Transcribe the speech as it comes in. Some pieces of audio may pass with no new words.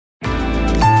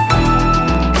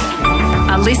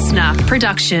listener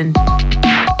production.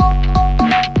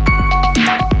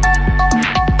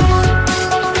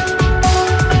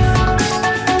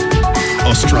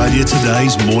 Australia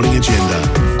Today's Morning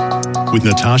Agenda with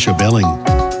Natasha Belling.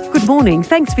 Good morning.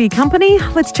 Thanks for your company.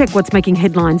 Let's check what's making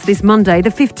headlines this Monday, the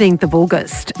 15th of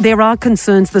August. There are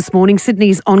concerns this morning.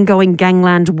 Sydney's ongoing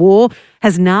gangland war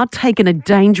has now taken a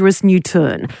dangerous new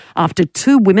turn after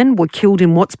 2 women were killed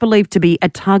in what's believed to be a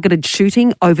targeted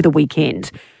shooting over the weekend.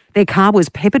 Their car was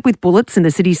peppered with bullets in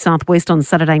the city's southwest on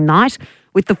Saturday night,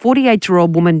 with the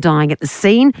 48-year-old woman dying at the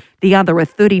scene, the other, a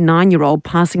 39-year-old,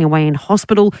 passing away in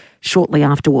hospital shortly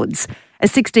afterwards. A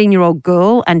 16-year-old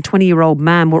girl and 20-year-old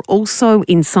man were also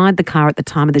inside the car at the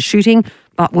time of the shooting,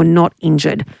 but were not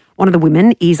injured. One of the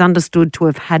women is understood to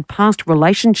have had past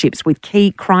relationships with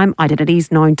key crime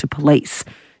identities known to police.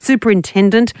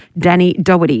 Superintendent Danny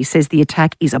Doherty says the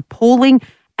attack is appalling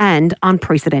and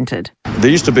unprecedented. There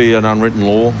used to be an unwritten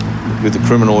law with the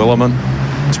criminal element,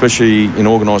 especially in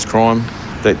organised crime,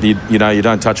 that you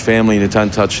don't touch family and you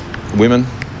don't touch women.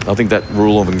 I think that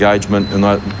rule of engagement and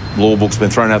that law book's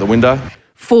been thrown out the window.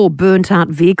 4 burnt-out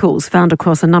vehicles found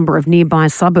across a number of nearby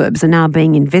suburbs are now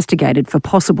being investigated for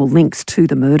possible links to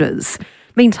the murders.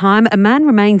 Meantime, a man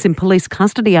remains in police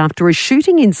custody after a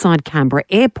shooting inside Canberra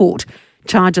Airport.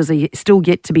 Charges are still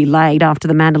yet to be laid after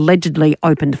the man allegedly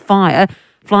opened fire.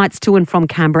 Flights to and from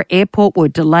Canberra Airport were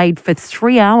delayed for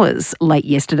 3 hours late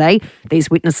yesterday. These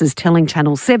witnesses telling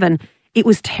Channel 7 it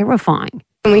was terrifying.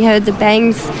 We heard the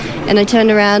bangs and I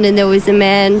turned around and there was a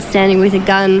man standing with a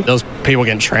gun. There was people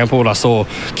getting trampled. I saw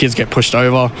kids get pushed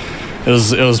over. It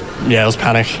was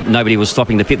panic. Nobody was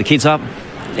stopping to pick the kids up.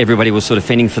 Everybody was sort of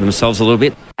fending for themselves a little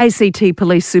bit. ACT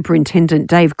Police Superintendent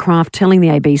Dave Kraft telling the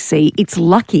ABC it's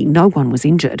lucky no one was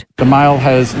injured. The male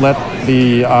has let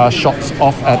the shots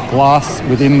off at glass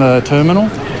within the terminal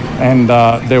and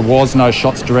there was no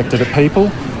shots directed at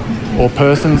people or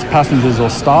persons, passengers or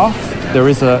staff. There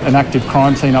is an active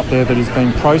crime scene up there that is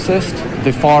being processed.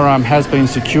 The firearm has been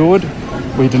secured.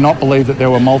 We do not believe that there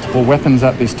were multiple weapons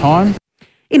at this time.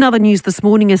 In other news this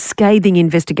morning, a scathing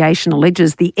investigation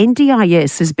alleges the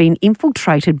NDIS has been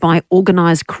infiltrated by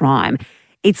organised crime.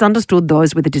 It's understood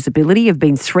those with a disability have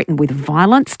been threatened with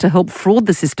violence to help fraud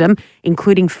the system,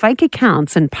 including fake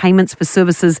accounts and payments for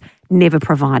services never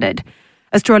provided.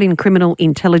 Australian Criminal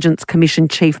Intelligence Commission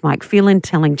Chief Mike Phelan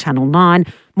telling Channel 9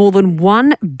 more than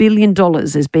 $1 billion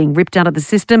is being ripped out of the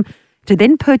system to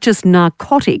then purchase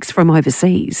narcotics from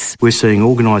overseas. We're seeing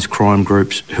organised crime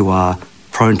groups who are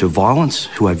prone to violence,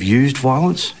 who have used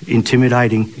violence,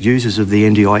 intimidating users of the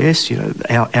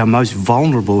NDIS, our most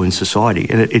vulnerable in society.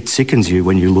 And it sickens you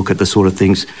when you look at the sort of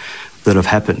things that have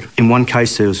happened. In one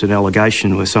case, there was an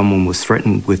allegation where someone was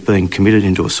threatened with being committed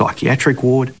into a psychiatric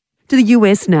ward. To the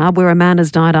US now, where a man has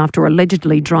died after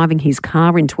allegedly driving his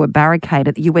car into a barricade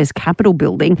at the US Capitol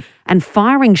building and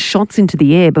firing shots into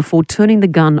the air before turning the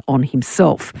gun on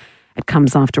himself. It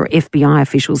comes after FBI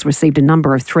officials received a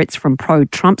number of threats from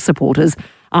pro-Trump supporters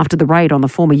after the raid on the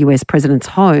former US president's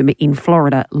home in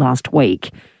Florida last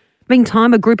week.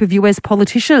 Meantime, a group of US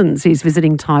politicians is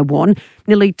visiting Taiwan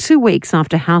nearly 2 weeks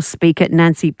after House Speaker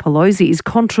Nancy Pelosi's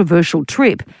controversial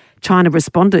trip. China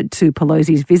responded to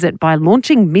Pelosi's visit by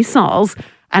launching missiles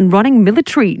and running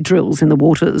military drills in the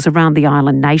waters around the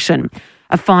island nation.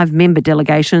 A 5-member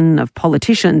delegation of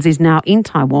politicians is now in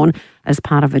Taiwan as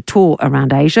part of a tour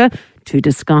around Asia to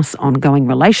discuss ongoing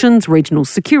relations, regional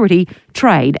security,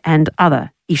 trade and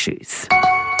other issues.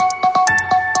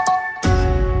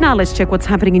 Now let's check what's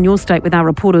happening in your state with our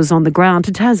reporters on the ground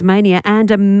to Tasmania, and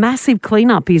a massive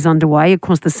clean-up is underway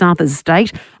across the south of the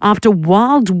state after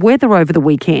wild weather over the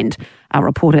weekend. Our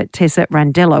reporter Tessa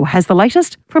Randello has the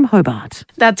latest from Hobart.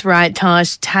 That's right,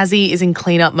 Tash. Tassie is in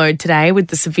clean-up mode today with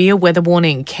the severe weather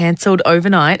warning cancelled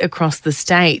overnight across the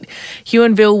state.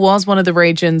 Huonville was one of the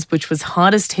regions which was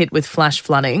hardest hit with flash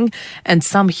flooding, and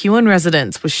some Huon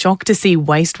residents were shocked to see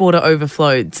wastewater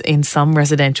overflows in some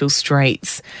residential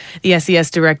streets. The SES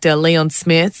Director Leon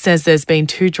Smith says there's been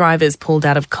 2 drivers pulled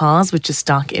out of cars which are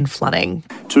stuck in flooding.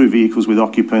 2 vehicles with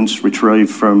occupants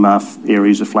retrieved from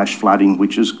areas of flash flooding,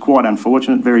 which is quite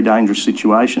unfortunate, very dangerous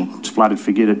situation. It's flooded,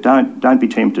 forget it. Don't be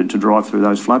tempted to drive through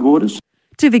those floodwaters.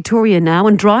 To Victoria now,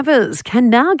 and drivers can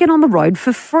now get on the road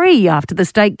for free after the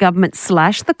state government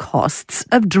slashed the costs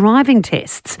of driving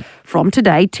tests. From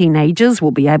today, teenagers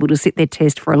will be able to sit their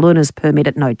test for a learner's permit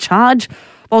at no charge,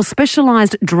 while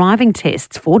specialised driving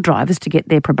tests for drivers to get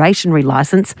their probationary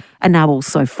licence are now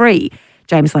also free.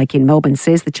 James Lake in Melbourne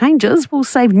says the changes will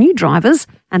save new drivers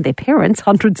and their parents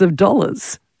hundreds of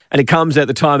dollars. And it comes at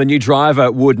the time a new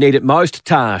driver would need it most,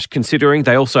 Tash, considering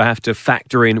they also have to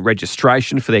factor in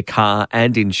registration for their car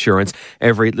and insurance.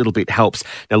 Every little bit helps.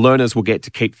 Now, learners will get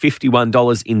to keep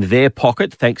 $51 in their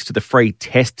pocket thanks to the free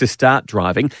test to start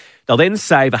driving. They'll then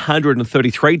save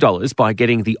 $133 by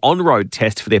getting the on-road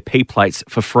test for their P-plates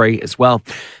for free as well.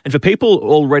 And for people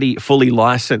already fully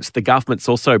licensed, the government's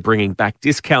also bringing back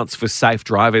discounts for safe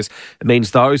drivers. It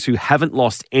means those who haven't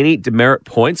lost any demerit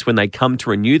points when they come to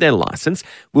renew their licence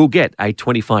will get a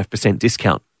 25%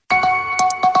 discount.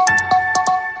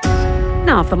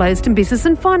 Now, for the latest in business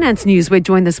and finance news, we're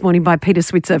joined this morning by Peter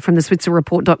Switzer from the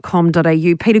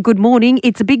switzerreport.com.au. Peter, good morning.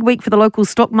 It's a big week for the local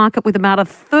stock market with about a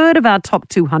third of our top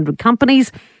 200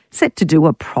 companies set to do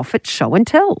a profit show and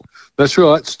tell. That's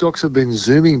right. Stocks have been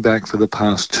zooming back for the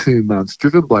past 2 months,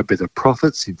 driven by better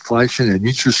profits, inflation and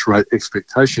interest rate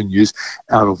expectation news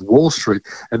out of Wall Street.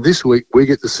 And this week, we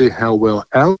get to see how well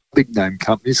our big-name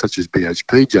companies such as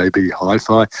BHP, JB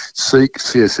Hi-Fi, SEEK,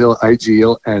 CSL,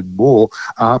 AGL and more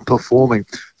are performing.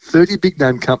 30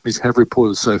 big-name companies have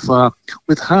reported so far,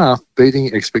 with half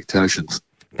beating expectations.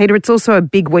 Peter, it's also a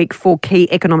big week for key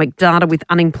economic data with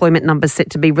unemployment numbers set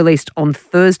to be released on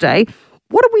Thursday.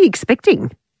 What are we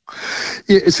expecting?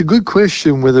 Yeah, it's a good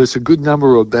question whether it's a good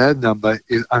number or a bad number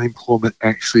if unemployment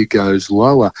actually goes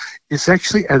lower. It's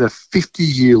actually at a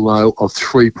 50-year low of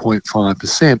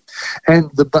 3.5%. And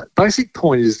the basic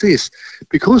point is this: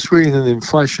 because we're in an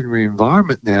inflationary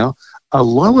environment now, a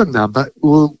lower number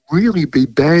will really be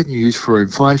bad news for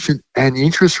inflation and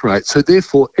interest rates. So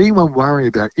therefore, anyone worrying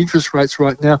about interest rates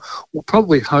right now will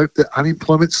probably hope that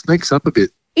unemployment sneaks up a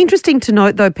bit. Interesting to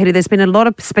note, though, Peter, there's been a lot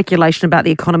of speculation about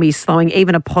the economy slowing,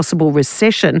 even a possible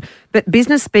recession. But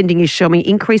business spending is showing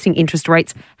increasing interest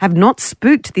rates have not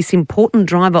spooked this important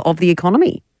driver of the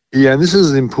economy. Yeah, and this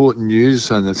is important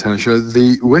news, Natasha.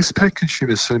 The Westpac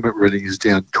consumer sentiment reading is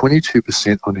down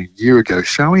 22% on a year ago,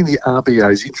 showing the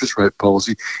RBA's interest rate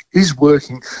policy is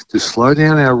working to slow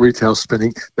down our retail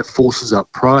spending that forces up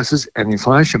prices and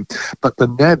inflation. But the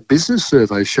NAB business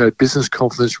survey showed business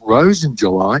confidence rose in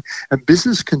July and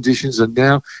business conditions are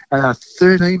now at a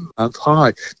 13-month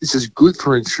high. This is good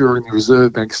for ensuring the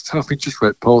Reserve Bank's tough interest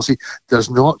rate policy does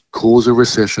not cause a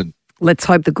recession. Let's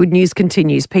hope the good news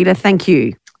continues. Peter, thank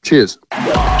you. Cheers.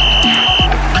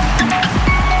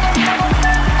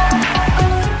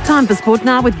 Time for sport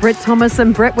now with Brett Thomas.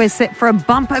 And Brett, we're set for a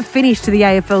bumper finish to the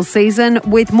AFL season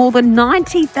with more than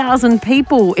 90,000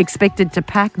 people expected to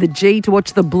pack the G to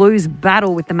watch the Blues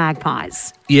battle with the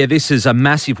Magpies. Yeah, this is a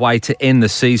massive way to end the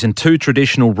season. Two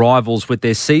traditional rivals with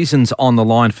their seasons on the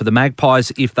line for the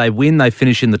Magpies. If they win, they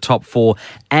finish in the top four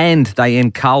and they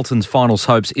end Carlton's finals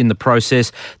hopes in the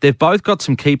process. They've both got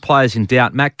some key players in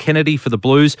doubt. Matt Kennedy for the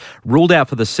Blues, ruled out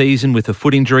for the season with a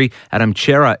foot injury. Adam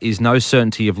Chera is no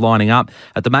certainty of lining up.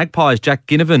 At the Magpies, Jack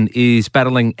Ginnivan is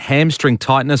battling hamstring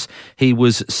tightness. He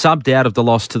was subbed out of the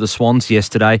loss to the Swans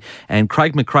yesterday. And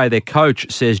Craig McRae, their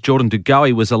coach, says Jordan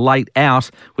Dugowie was a late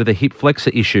out with a hip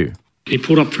flexor issue. He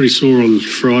pulled up pretty sore on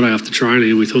Friday after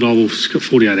training and we thought, he's got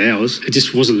 48 hours. It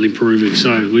just wasn't improving.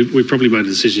 So we probably made a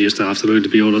decision yesterday afternoon, to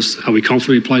be honest. Are we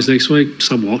confident he plays next week?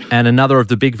 Somewhat. And another of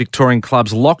the big Victorian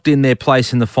clubs locked in their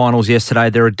place in the finals yesterday.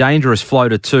 They're a dangerous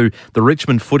floater too. The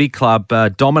Richmond Footy Club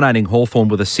dominating Hawthorn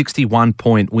with a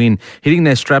 61-point win. Hitting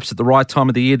their straps at the right time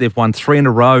of the year. They've won 3 in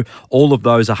a row. All of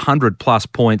those 100-plus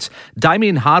points.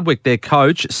 Damien Hardwick, their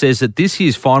coach, says that this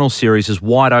year's final series is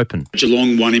wide open.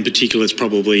 Geelong one in particular is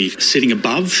probably sitting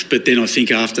above, but then I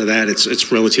think after that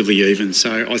it's relatively even.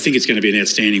 So I think it's going to be an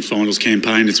outstanding finals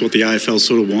campaign. It's what the AFL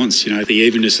sort of wants, the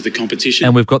evenness of the competition.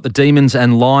 And we've got the Demons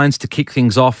and Lions to kick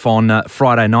things off on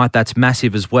Friday night. That's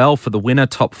massive as well for the winner.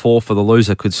 Top four for the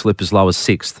loser could slip as low as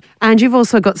 6th. And you've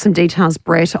also got some details,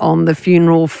 Brett, on the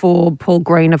funeral for Paul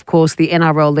Green. Of course, the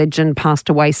NRL legend passed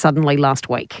away suddenly last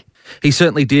week. He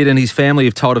certainly did, and his family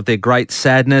have told of their great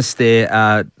sadness.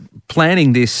 They're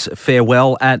planning this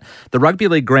farewell at the rugby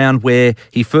league ground where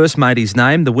he first made his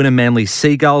name, the Wynnum Manly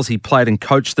Seagulls. He played and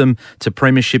coached them to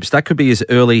premierships. That could be as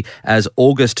early as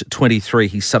August 23.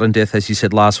 His sudden death, as you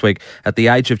said last week, at the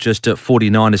age of just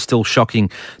 49 is still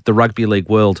shocking the rugby league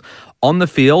world. On the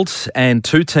field, and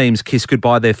two teams kissed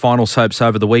goodbye their finals hopes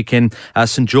over the weekend.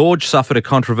 St George suffered a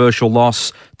controversial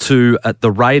loss to the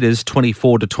Raiders,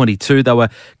 24-22. They were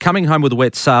coming home with a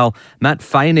wet sail. Matt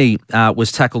Feeney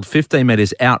was tackled 15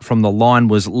 metres out from the line,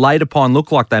 was laid upon,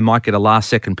 looked like they might get a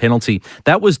last-second penalty.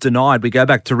 That was denied. We go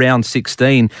back to round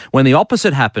 16 when the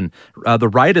opposite happened. The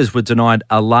Raiders were denied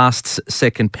a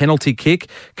last-second penalty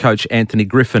kick. Coach Anthony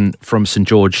Griffin from St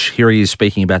George, here he is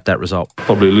speaking about that result.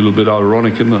 Probably a little bit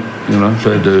ironic, isn't it?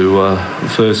 Compared to the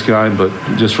first game, but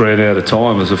just ran out of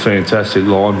time. It was a fantastic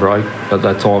line break at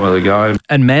that time of the game.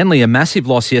 And Manly, a massive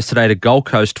loss yesterday to Gold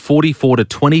Coast,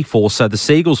 44-24. So the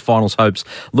Seagulls' finals hopes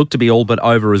look to be all but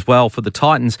over as well. For the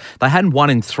Titans, they hadn't won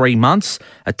in 3 months.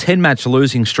 A 10-match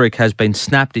losing streak has been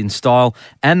snapped in style,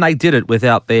 and they did it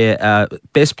without their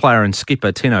best player and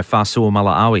skipper, Tino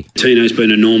Fa'asuamaleaui. Tino's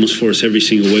been enormous for us every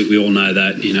single week. We all know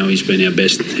that. You know, he's been our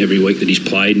best every week that he's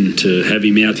played, and to have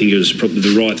him out, I think it was probably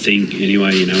the right thing.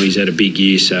 Anyway, you know, he's had a big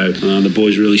year, so the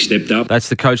boys really stepped up. That's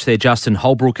the coach there, Justin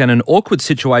Holbrook, and an awkward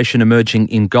situation emerging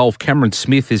in golf. Cameron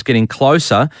Smith is getting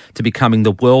closer to becoming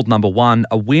the world number one.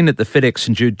 A win at the FedEx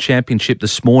St Jude Championship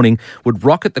this morning would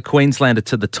rocket the Queenslander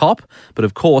to the top, but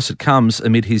of course it comes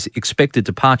amid his expected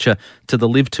departure to the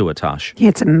Live Tour, Tash. Yeah,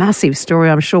 it's a massive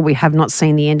story. I'm sure we have not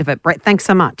seen the end of it. Brett, thanks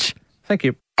so much. Thank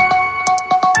you.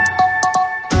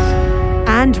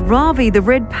 And Ravi, the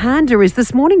red panda, is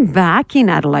this morning back in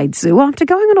Adelaide Zoo after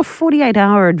going on a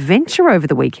 48-hour adventure over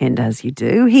the weekend, as you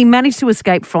do. He managed to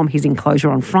escape from his enclosure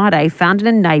on Friday, found in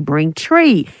a neighbouring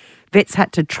tree. Vets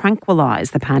had to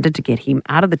tranquilise the panda to get him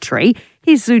out of the tree.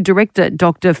 Here's Zoo Director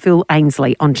Dr. Phil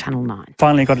Ainsley on Channel 9.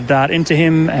 Finally got a dart into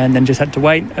him and then just had to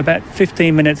wait about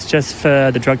 15 minutes just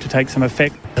for the drug to take some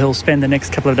effect. He'll spend the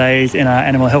next couple of days in our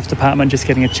animal health department just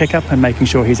getting a checkup and making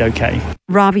sure he's okay.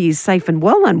 Ravi is safe and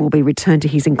well and will be returned to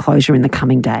his enclosure in the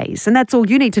coming days. And that's all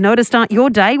you need to know to start your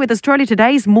day with Australia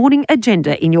Today's Morning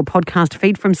Agenda in your podcast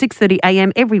feed from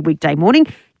 6:30am every weekday morning.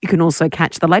 You can also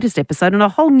catch the latest episode in a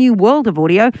whole new world of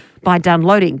audio by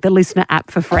downloading the Listener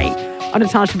app for free. I'm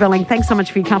Natasha Belling. Thanks so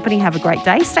much for your company. Have a great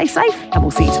day. Stay safe, and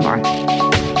we'll see you tomorrow.